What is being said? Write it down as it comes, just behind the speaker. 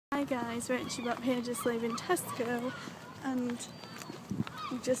Hi guys, Richie Bob here, just leaving Tesco, and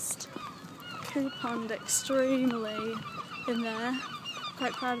we just couponed extremely in there.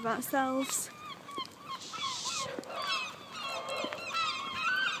 Quite proud of ourselves.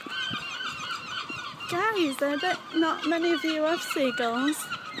 Guys, I bet not many of you have seagulls.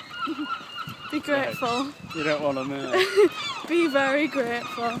 Be grateful. No, you don't want to know. Be very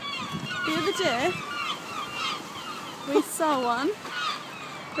grateful. The other day, we saw one.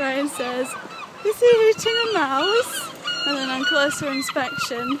 Ryan says, "Is he eating a mouse?" And then on closer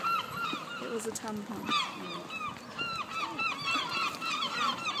inspection, it was a tampon.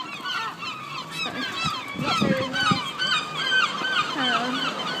 Not very nice.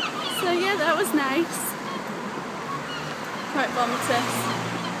 So yeah, that was nice. Quite vomitous.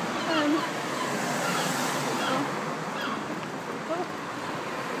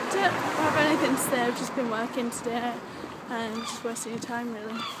 Don't have anything to say, I've just been working today and just wasting your time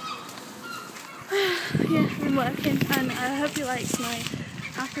really. Yeah, I've been working, and I hope you liked my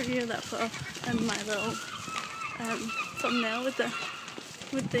app review that I put up and my little thumbnail with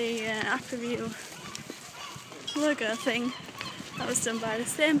the app review logo thing. That was done by the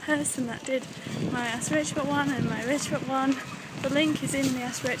same person that did my Ask Richbot one and my Richbot one. The link is in the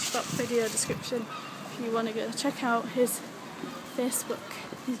Ask Richbot video description if you want to go check out his Facebook.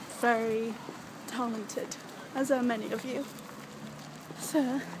 He's very talented, as are many of you.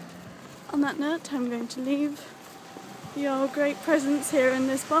 So, on that note, I'm going to leave your great presents here in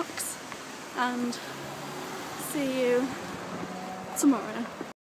this box and see you tomorrow.